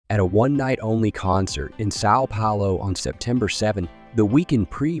At a one-night-only concert in Sao Paulo on September 7, The Weeknd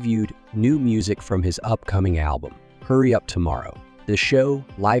previewed new music from his upcoming album, Hurry Up Tomorrow. The show,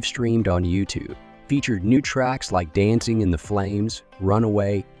 live-streamed on YouTube, featured new tracks like Dancing in the Flames,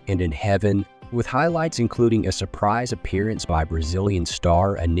 Runaway, and In Heaven, with highlights including a surprise appearance by Brazilian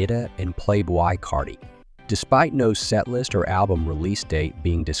star Anitta and Playboy Cardi. Despite no setlist or album release date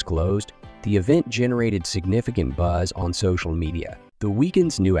being disclosed, the event generated significant buzz on social media. The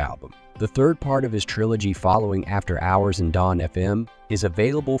Weeknd's new album, the third part of his trilogy following After Hours and Dawn FM, is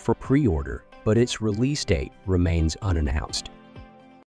available for pre-order, but its release date remains unannounced.